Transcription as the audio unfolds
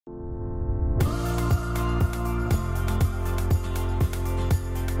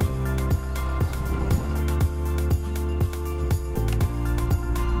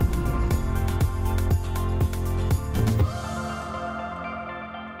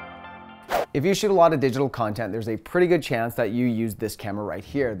If you shoot a lot of digital content, there's a pretty good chance that you use this camera right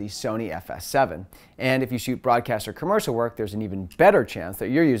here, the Sony FS7. And if you shoot broadcast or commercial work, there's an even better chance that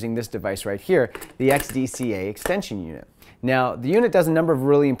you're using this device right here, the XDCA extension unit. Now, the unit does a number of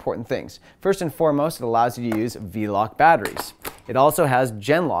really important things. First and foremost, it allows you to use V-Lock batteries. It also has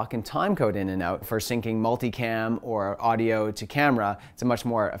Gen-Lock and timecode in and out for syncing multicam or audio to camera. It's a much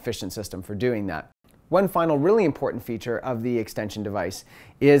more efficient system for doing that. One final really important feature of the extension device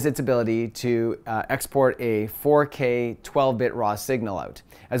is its ability to export a 4K 12-bit RAW signal out,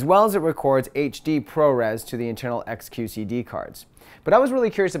 as well as it records HD ProRes to the internal XQCD cards. But I was really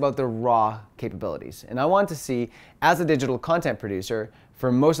curious about the RAW capabilities, and I wanted to see, as a digital content producer,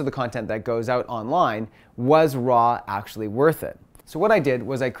 for most of the content that goes out online, was RAW actually worth it? So what I did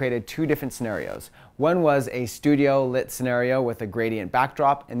was I created two different scenarios. One was a studio lit scenario with a gradient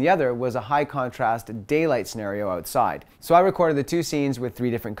backdrop, and the other was a high contrast daylight scenario outside. So I recorded the two scenes with three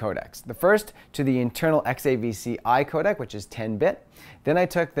different codecs. The first to the internal XAVC I codec, which is 10-bit. Then I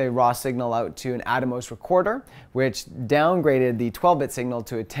took the raw signal out to an Atomos recorder, which downgraded the 12-bit signal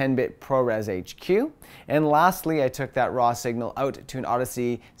to a 10-bit ProRes HQ. And lastly, I took that raw signal out to an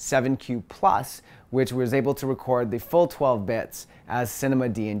Odyssey 7Q Plus, which was able to record the full 12 bits as cinema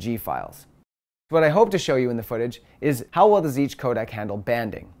DNG files. What I hope to show you in the footage is how well does each codec handle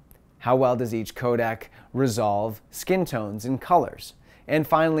banding? How well does each codec resolve skin tones and colors? And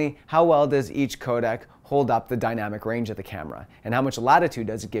finally, how well does each codec hold up the dynamic range of the camera? And how much latitude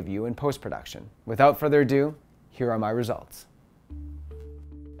does it give you in post-production? Without further ado, here are my results.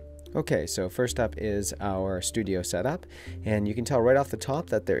 Okay, so first up is our studio setup, and you can tell right off the top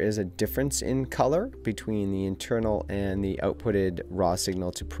that there is a difference in color between the internal and the outputted raw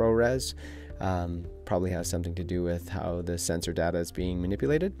signal to ProRes. Probably has something to do with how the sensor data is being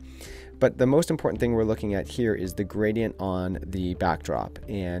manipulated. But the most important thing we're looking at here is the gradient on the backdrop.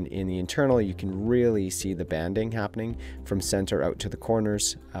 And in the internal, you can really see the banding happening from center out to the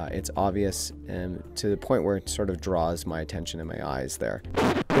corners. It's obvious to the point where it sort of draws my attention and my eyes there.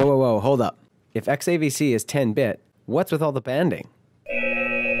 Whoa, whoa, whoa, hold up. If XAVC is 10-bit, what's with all the banding?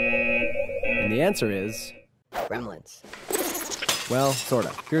 And the answer is... gremlins. Well, sort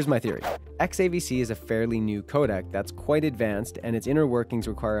of. Here's my theory. XAVC is a fairly new codec that's quite advanced, and its inner workings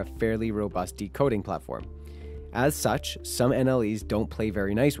require a fairly robust decoding platform. As such, some NLEs don't play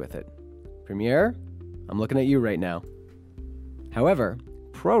very nice with it. Premiere, I'm looking at you right now. However,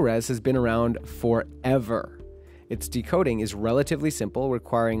 ProRes has been around forever. Its decoding is relatively simple,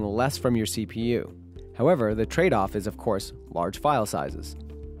 requiring less from your CPU. However, the trade-off is, of course, large file sizes.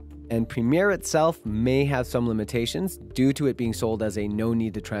 And Premiere itself may have some limitations due to it being sold as a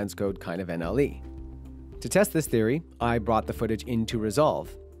no-need-to-transcode kind of NLE. To test this theory, I brought the footage into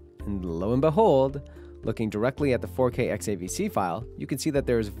Resolve. And lo and behold, looking directly at the 4K XAVC file, you can see that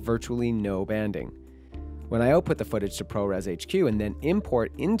there is virtually no banding. When I output the footage to ProRes HQ and then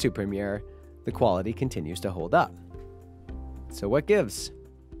import into Premiere, the quality continues to hold up. So what gives?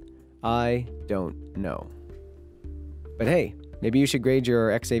 I don't know. But hey, maybe you should grade your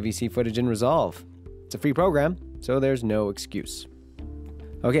XAVC footage in Resolve. It's a free program, so there's no excuse.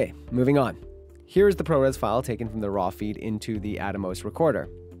 Okay, moving on. Here's the ProRes file taken from the raw feed into the Atomos recorder.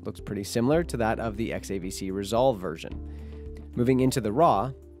 Looks pretty similar to that of the XAVC Resolve version. Moving into the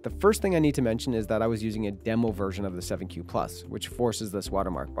raw, the first thing I need to mention is that I was using a demo version of the 7Q Plus, which forces this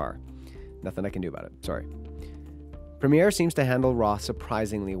watermark bar. Nothing I can do about it, sorry. Premiere seems to handle raw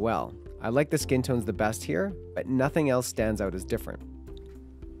surprisingly well. I like the skin tones the best here, but nothing else stands out as different.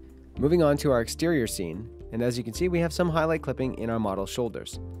 Moving on to our exterior scene, and as you can see, we have some highlight clipping in our model's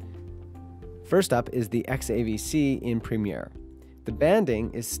shoulders. First up is the XAVC in Premiere. The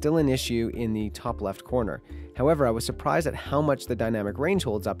banding is still an issue in the top left corner. However, I was surprised at how much the dynamic range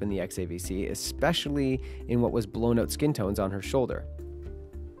holds up in the XAVC, especially in what was blown out skin tones on her shoulder.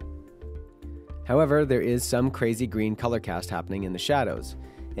 However, there is some crazy green color cast happening in the shadows,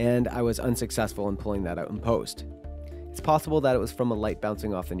 and I was unsuccessful in pulling that out in post. It's possible that it was from a light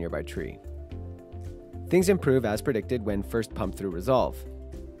bouncing off the nearby tree. Things improve as predicted when first pumped through Resolve.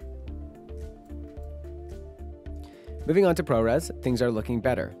 Moving on to ProRes, things are looking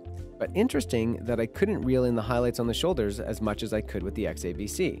better, but interesting that I couldn't reel in the highlights on the shoulders as much as I could with the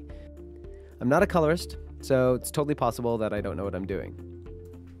XAVC. I'm not a colorist, so it's totally possible that I don't know what I'm doing.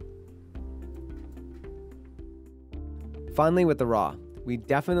 Finally, with the RAW, we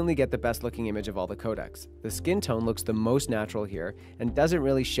definitely get the best looking image of all the codecs. The skin tone looks the most natural here and doesn't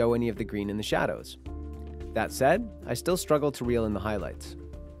really show any of the green in the shadows. That said, I still struggle to reel in the highlights.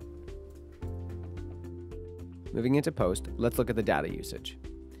 Moving into post, let's look at the data usage.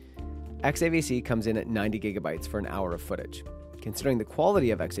 XAVC comes in at 90 gigabytes for an hour of footage. Considering the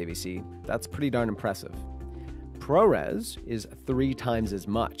quality of XAVC, that's pretty darn impressive. ProRes is 3 times as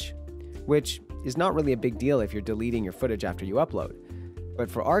much, which is not really a big deal if you're deleting your footage after you upload. But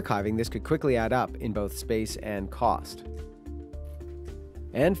for archiving, this could quickly add up in both space and cost.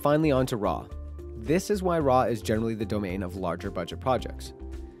 And finally, on to RAW. This is why RAW is generally the domain of larger budget projects.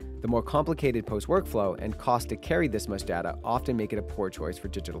 The more complicated post workflow and cost to carry this much data often make it a poor choice for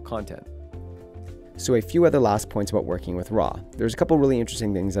digital content. So a few other last points about working with RAW. There's a couple really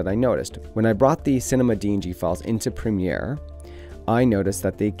interesting things that I noticed. When I brought the Cinema DNG files into Premiere, I noticed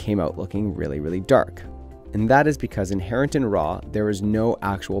that they came out looking really dark. And that is because inherent in RAW, there is no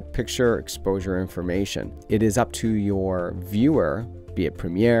actual picture exposure information. It is up to your viewer, be it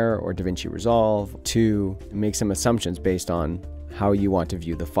Premiere or DaVinci Resolve, to make some assumptions based on how you want to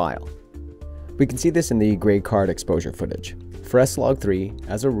view the file. We can see this in the gray card exposure footage. For S-Log3,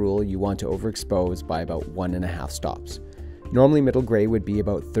 as a rule, you want to overexpose by about 1.5 stops. Normally middle gray would be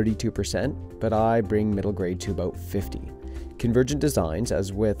about 32%, but I bring middle gray to about 50. Convergent designs,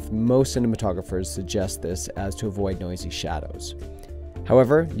 as with most cinematographers, suggest this as to avoid noisy shadows.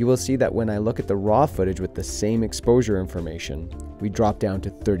 However, you will see that when I look at the raw footage with the same exposure information, we drop down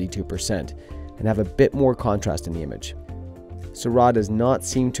to 32% and have a bit more contrast in the image. So RAW does not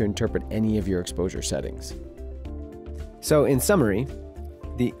seem to interpret any of your exposure settings. So in summary,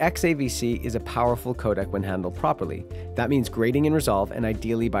 the XAVC is a powerful codec when handled properly. That means grading in Resolve and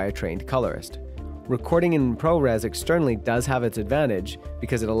ideally by a trained colorist. Recording in ProRes externally does have its advantage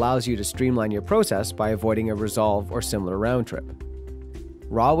because it allows you to streamline your process by avoiding a Resolve or similar round trip.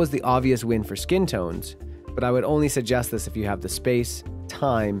 RAW was the obvious win for skin tones, but I would only suggest this if you have the space,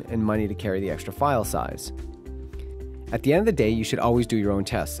 time, and money to carry the extra file size. At the end of the day, you should always do your own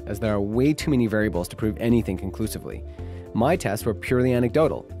tests, as there are way too many variables to prove anything conclusively. My tests were purely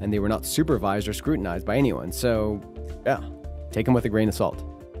anecdotal, and they were not supervised or scrutinized by anyone, so yeah, take them with a grain of salt.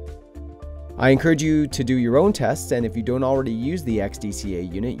 I encourage you to do your own tests, and if you don't already use the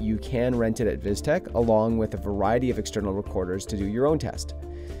XDCA unit, you can rent it at Vistek, along with a variety of external recorders to do your own test.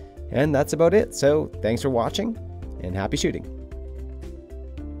 And that's about it, so thanks for watching, and happy shooting.